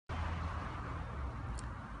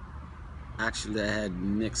Actually, I had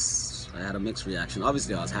a mixed reaction.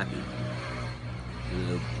 Obviously, I was happy,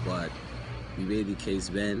 but we made the case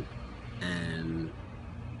then, and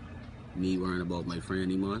me worrying about my friend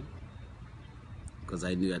anymore, because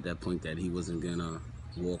I knew at that point that he wasn't gonna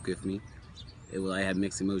walk with me. I had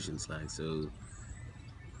mixed emotions, like, so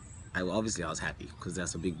obviously I was happy, because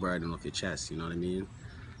that's a big burden off your chest, you know what I mean?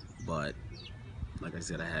 But like I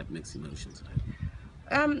said, I had mixed emotions.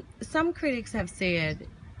 Some critics have said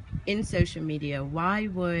in social media, why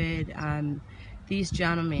would these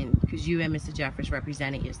gentlemen, because you and Mr. Jeffers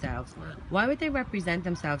represented yourselves, Right. why would they represent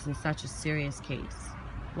themselves in such a serious case?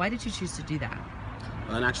 Why did you choose to do that?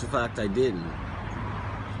 Well, in actual fact, I didn't.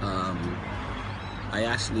 I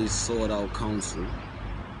actually sought out counsel,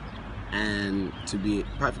 and to be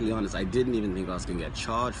perfectly honest, I didn't even think I was going to get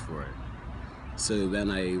charged for it. So when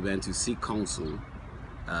I went to seek counsel,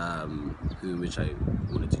 which I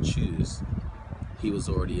wanted to choose, he was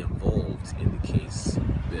already involved in the case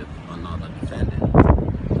with another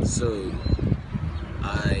defendant. So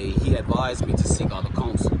he advised me to seek other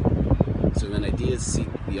counsel. So when I did seek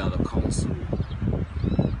the other counsel,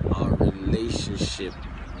 our relationship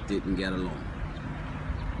didn't get along.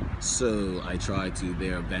 So I tried to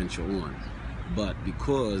there venture on. But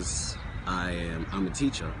because I'm a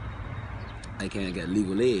teacher, I can't get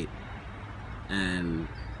legal aid. And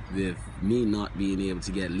with me not being able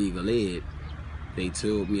to get legal aid, they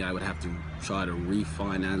told me I would have to try to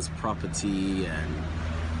refinance property, and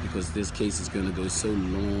because this case is going to go so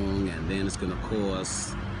long, and then it's going to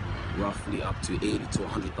cost roughly up to $80,000 to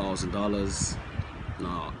 $100,000.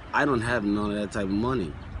 No, I don't have none of that type of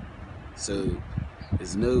money. So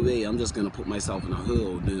there's no way I'm just going to put myself in a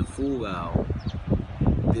hole doing full well.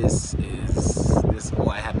 This,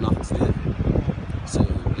 or I have nothing to do with it. So,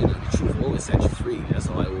 the truth always sets you free. That's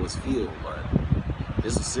how I always feel. But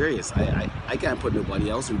this is serious. I can't put nobody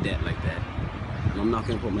else in debt like that. And I'm not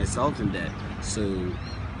going to put myself in debt. So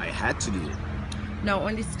I had to do it. Now,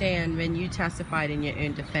 understand, when you testified in your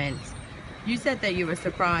own defense, you said that you were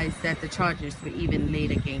surprised that the charges were even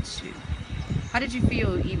laid against you. How did you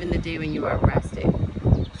feel even the day when you were arrested?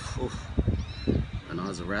 When I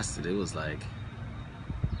was arrested, it was like,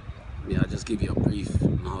 I'll just give you a brief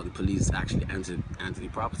on how the police actually entered the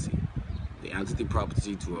property. They entered the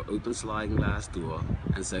property to an open sliding glass door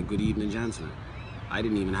and said, "Good evening, gentlemen." I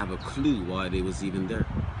didn't even have a clue why they was even there.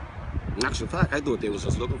 In actual fact, I thought they was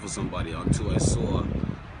just looking for somebody until I saw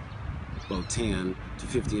about 10 to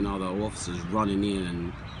 15 other officers running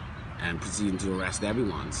in and proceeding to arrest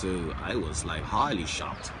everyone. So I was like highly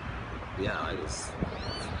shocked. Yeah, I was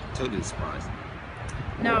totally surprised.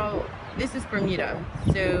 Now, this is Bermuda,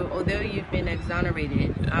 so although you've been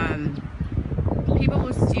exonerated, people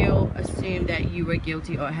will still assume that you were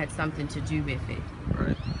guilty or had something to do with it.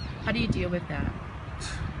 Right. How do you deal with that?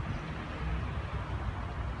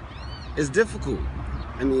 It's difficult.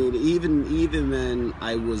 I mean, even when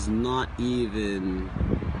I was not even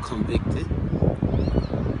convicted,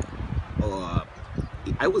 or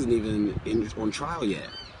I wasn't even on trial yet,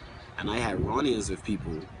 and I had run-ins with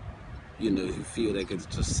people, who feel they could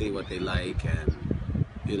just say what they like, and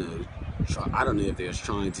I don't know if they're just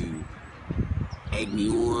trying to egg me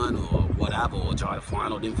on or whatever, or try to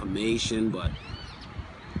find out information, but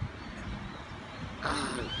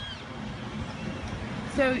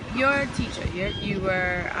So you're a teacher.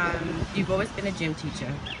 You've always been a gym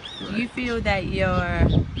teacher. Right. Do you feel that your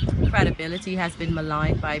credibility has been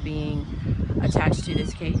maligned by being attached to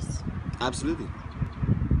this case? Absolutely.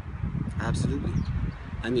 Absolutely.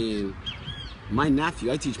 I mean,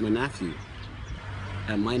 I teach my nephew,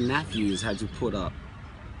 and my nephews had to put up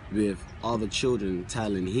with other children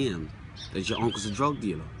telling him that your uncle's a drug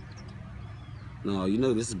dealer. Now,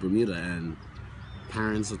 this is Bermuda, and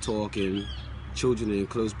parents are talking, children are in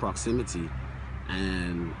close proximity,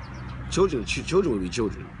 and children will be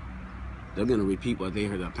children. They're going to repeat what they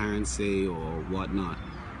heard their parents say or whatnot.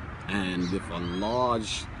 And with a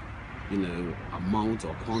large, amount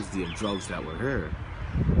or quantity of drugs that were heard,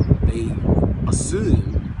 they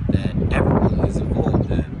assume that everyone is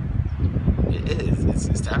involved, and it is.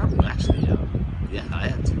 It's terrible, actually. Yeah, I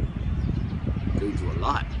had to go through a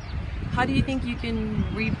lot. How do you think you can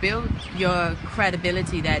rebuild your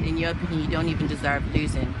credibility that, in your opinion, you don't even deserve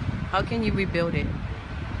losing? How can you rebuild it?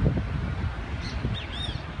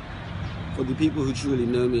 For the people who truly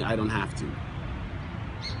know me, I don't have to.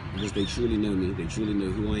 Because they truly know me, they truly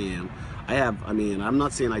know who I am. I'm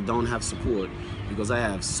not saying I don't have support, because I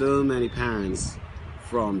have so many parents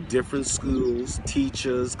from different schools,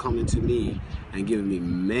 teachers coming to me and giving me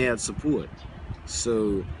mad support.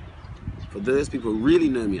 So for those people who really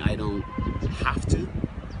know me, I don't have to.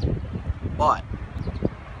 But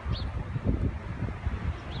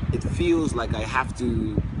feels like I have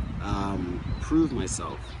to prove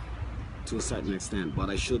myself to a certain extent, but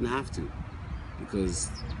I shouldn't have to, because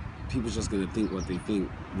people's just gonna think what they think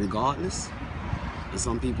regardless. And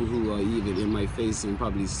some people who are even in my face and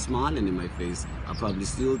probably smiling in my face are probably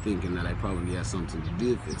still thinking that I probably have something to do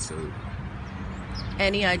with it. So,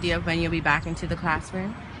 any idea of when you'll be back into the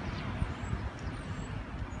classroom?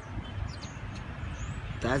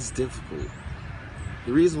 that's difficult.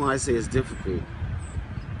 The reason why I say it's difficult,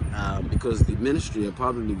 because the ministry are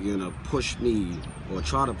probably gonna push me or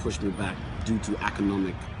try to push me back due to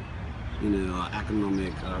economic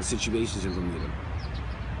situations in Bermuda.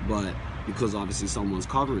 But because obviously someone's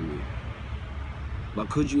covering me. But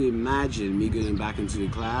could you imagine me going back into the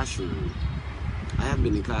classroom? I haven't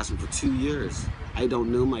been in the classroom for 2 years. I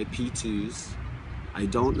don't know my P2s. I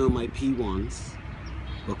don't know my P1s.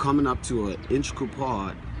 But coming up to an integral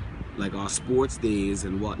part, like our sports days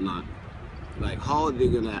and whatnot, like how are they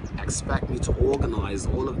gonna expect me to organize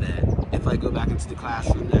all of that if I go back into the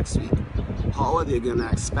classroom next week? How are they gonna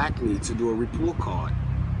expect me to do a report card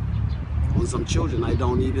on some children I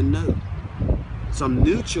don't even know? Some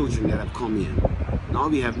new children that have come in. Now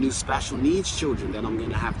we have new special needs children that I'm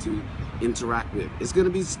gonna have to interact with. It's gonna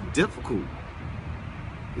be difficult.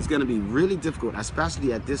 It's gonna be really difficult,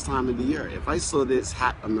 especially at this time of the year. If I saw this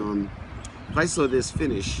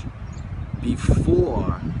finish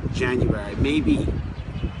before January, maybe,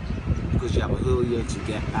 because you have a whole year to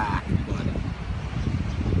get back. But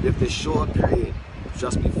if the short period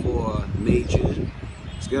just before May, June,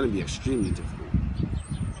 it's gonna be extremely difficult.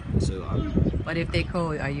 So But if they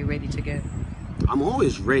call, are you ready to go? I'm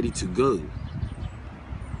always ready to go.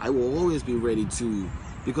 I will always be ready to,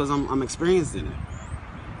 because I'm experienced in it.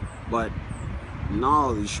 But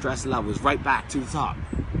now the stress level is right back to the top.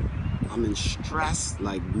 I'm in stress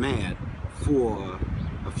like mad for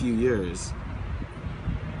a few years.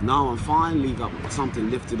 Now I'm finally got something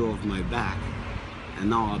lifted off my back, and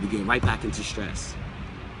now I'll be getting right back into stress.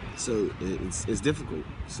 So it's difficult.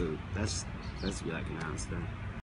 So that's what I can understand.